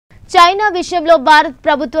China విషయంలో భారత్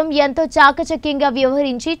ప్రభుత్వం ఎంతో చాకచక్యంగా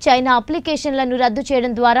వ్యవహరించి చైనా అప్లికేషన్లను రద్దు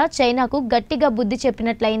చేయడం ద్వారా చైనాకు గట్టిగా బుద్ధి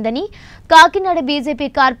చెప్పినట్లయిందని కాకినాడ బీజేపీ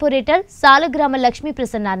కార్పొరేటర్ సాలగ్రామ లక్ష్మీ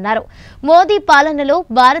ప్రసన్న అన్నారు. మోదీ పాలనలో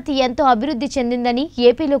భారత్ ఎంతో అభివృద్ధి చెందిందని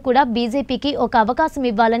ఏపీలో కూడా బీజేపీకి ఒక అవకాశం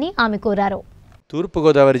ఇవ్వాలని ఆమె కోరారు.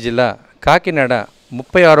 తూర్పుగోదావరి జిల్లా కాకినాడ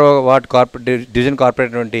 36వ వార్డ్ డివిజన్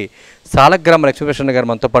కార్పొరేటర్ వంటి సాలగ్రామ లక్ష్మీ ప్రసన్న గారు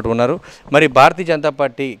మనతో పాటు ఉన్నారు. మరి భారతీయ జనతా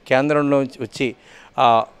పార్టీ కేంద్రంలో వచ్చి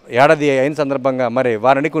ఏడాది అయిన సందర్భంగా మరి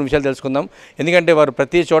వారిని కొన్ని విషయాలు తెలుసుకుందాం. ఎందుకంటే వారు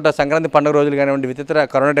ప్రతి చోట సంక్రాంతి పండుగ రోజులు కానివ్వండి, విచిత్ర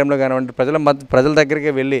కరోనా టైంలో కానివ్వండి ప్రజల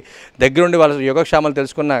దగ్గరికి వెళ్ళి దగ్గరుండి వాళ్ళ యోగక్షేమాలు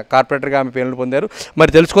తెలుసుకున్న కార్పొరేటర్గా ఆమె పేర్లు పొందారు.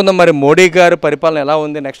 మరి తెలుసుకుందాం, మరి మోడీ గారు పరిపాలన ఎలా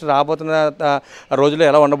ఉంది, నెక్స్ట్ రాబోతున్న రోజుల్లో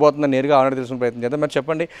ఎలా ఉండబోతుందని నేరుగా ఆల్రెడీ తెలుసుకునే ప్రయత్నం చేద్దాం. మరి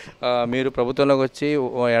చెప్పండి, మీరు ప్రభుత్వంలోకి వచ్చి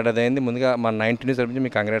ఏడాది అయింది. ముందుగా మన 19 న్యూస్ తరపున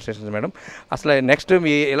మీకు కంగ్రాచులేషన్స్ మేడం. అసలు నెక్స్ట్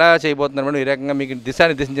ఎలా చేయబోతున్నారు మేడం? ఈ రకంగా మీకు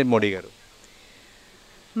దిశానిర్దేశించిన మోడీ గారు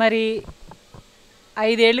మరి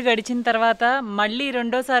 5 ఏళ్ళు గడిచిన తర్వాత మళ్ళీ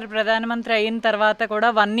రెండోసారి ప్రధానమంత్రి అయిన తర్వాత కూడా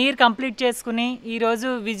 1 ఇయర్ కంప్లీట్ చేసుకుని ఈరోజు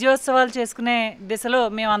విజయోత్సవాలు చేసుకునే దిశలో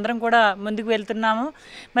మేమందరం కూడా ముందుకు వెళ్తున్నాము.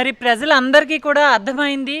 మరి ప్రజలందరికీ కూడా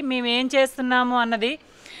అర్థమైంది మేము ఏం చేస్తున్నాము అన్నది.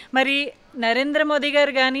 మరి నరేంద్ర మోదీ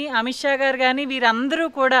గారు కానీ, అమిత్ షా గారు కానీ వీరందరూ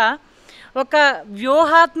కూడా ఒక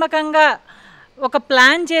వ్యూహాత్మకంగా ఒక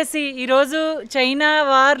ప్లాన్ చేసి ఈరోజు చైనా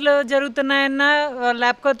వార్లు జరుగుతున్నాయన్నా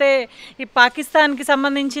లేకపోతే ఈ పాకిస్తాన్కి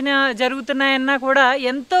సంబంధించిన జరుగుతున్నాయన్నా కూడా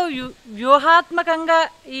ఎంతో వ్యూహాత్మకంగా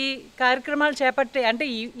ఈ కార్యక్రమాలు చేపట్టి, అంటే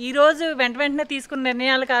ఈరోజు వెంటనే తీసుకున్న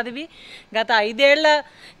నిర్ణయాలు కాదు ఇవి. గత 5 ఏళ్ల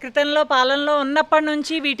క్రితంలో పాలనలో ఉన్నప్పటి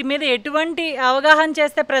నుంచి వీటి మీద ఎటువంటి అవగాహన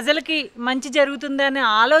చేస్తే ప్రజలకి మంచి జరుగుతుంది అనే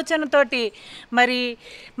ఆలోచనతోటి మరి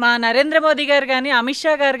మా నరేంద్ర మోదీ గారు కానీ, అమిత్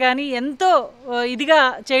షా గారు కానీ ఎంతో ఇదిగా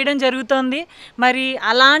చేయడం జరుగుతోంది. మరి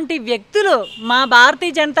అలాంటి వ్యక్తులు మా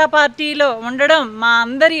భారతీయ జనతా పార్టీలో ఉండడం మా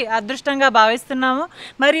అందరి అదృష్టంగా భావిస్తున్నాము.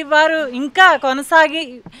 మరి వారు ఇంకా కొనసాగి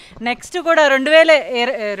నెక్స్ట్ కూడా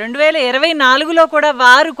 2024లో కూడా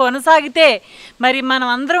వారు కొనసాగితే మరి మనం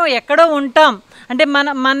అందరం ఎక్కడో ఉంటాం. అంటే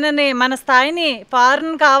మన స్థాయిని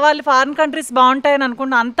ఫారిన్ కంట్రీస్ బాగుంటాయని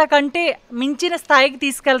అనుకుంటున్నాం. అంతకంటే మించిన స్థాయికి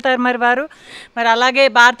తీసుకెళ్తారు మరి వారు. మరి అలాగే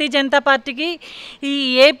భారతీయ జనతా పార్టీకి ఈ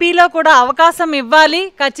ఏపీలో కూడా అవకాశం ఇవ్వాలి.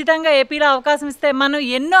 ఖచ్చితంగా ఏపీలో అవకాశం ఇస్తే మనం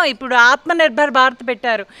ఎన్నో ఇప్పుడు ఆత్మనిర్భర్ భారత్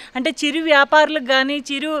పెట్టారు. అంటే చిరు వ్యాపారులకు కానీ,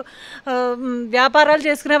 చిరు వ్యాపారాలు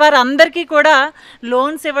చేసుకునే వారు అందరికీ కూడా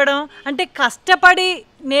లోన్స్ ఇవ్వడం, అంటే కష్టపడి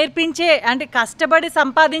నేర్పించే, అంటే కష్టపడి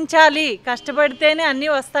సంపాదించాలి, కష్టపడితేనే అన్నీ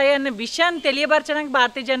వస్తాయి అనే విషయాన్ని తెలియపరచడానికి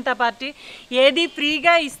భారతీయ జనతా పార్టీ ఏది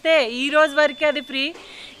ఫ్రీగా ఇస్తే ఈ రోజు వరకే అది ఫ్రీ.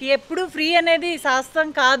 ఎప్పుడు ఫ్రీ అనేది శాస్త్రం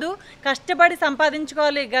కాదు, కష్టపడి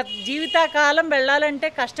సంపాదించుకోవాలి. జీవితకాలం వెళ్ళాలంటే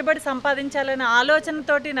కష్టపడి సంపాదించాలనే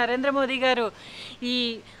ఆలోచనతోటి నరేంద్ర మోదీ గారు ఈ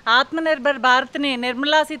ఆత్మనిర్భర్ భారత్ని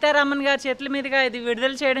నిర్మలా సీతారామన్ గారి చేతుల మీదుగా ఇది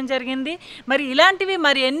విడుదల చేయడం జరిగింది. మరి ఇలాంటివి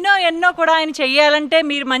మరి ఎన్నో కూడా ఆయన చెయ్యాలంటే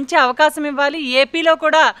మీరు మంచి అవకాశం ఇవ్వాలి. ఏపీలో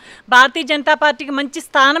కూడా భారతీయ జనతా పార్టీకి మంచి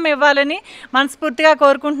స్థానం ఇవ్వాలని మనస్ఫూర్తిగా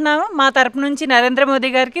కోరుకుంటున్నాము. మా తరపు నుంచి నరేంద్ర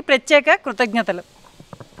మోదీ గారికి ప్రత్యేక కృతజ్ఞతలు.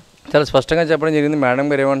 చాలా స్పష్టంగా చెప్పడం జరిగింది. మేడం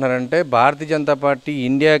గారు ఏమంటారంటే భారతీయ జనతా పార్టీ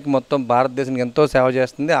ఇండియాకి మొత్తం భారతదేశానికి ఎంతో సేవ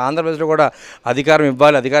చేస్తుంది. ఆంధ్రప్రదేశ్లో కూడా అధికారం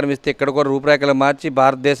ఇవ్వాలి, అధికారం ఇస్తే ఇక్కడ కూడా రూపురేఖలు మార్చి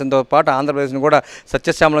భారతదేశంతో పాటు ఆంధ్రప్రదేశ్ని కూడా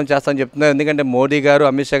సత్యశ్యామలం చేస్తామని చెప్తున్నారు. ఎందుకంటే మోదీ గారు,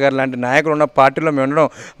 అమిత్ షా గారు లాంటి నాయకులు ఉన్న పార్టీలో మేము ఉండడం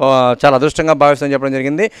చాలా అదృష్టంగా భావిస్తామని చెప్పడం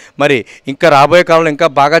జరిగింది. మరి ఇంకా రాబోయే కాలంలో ఇంకా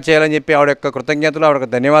బాగా చేయాలని చెప్పి ఆవిడ యొక్క కృతజ్ఞతలు,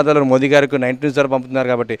 ఆవిడ ధన్యవాదాలు మోదీ గారికి 19 న్యూస్ ద్వారా పంపుతున్నారు.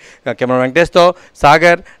 కాబట్టి కెమెరా వెంకటేష్తో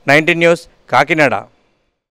సాగర్, 19 న్యూస్, కాకినాడ.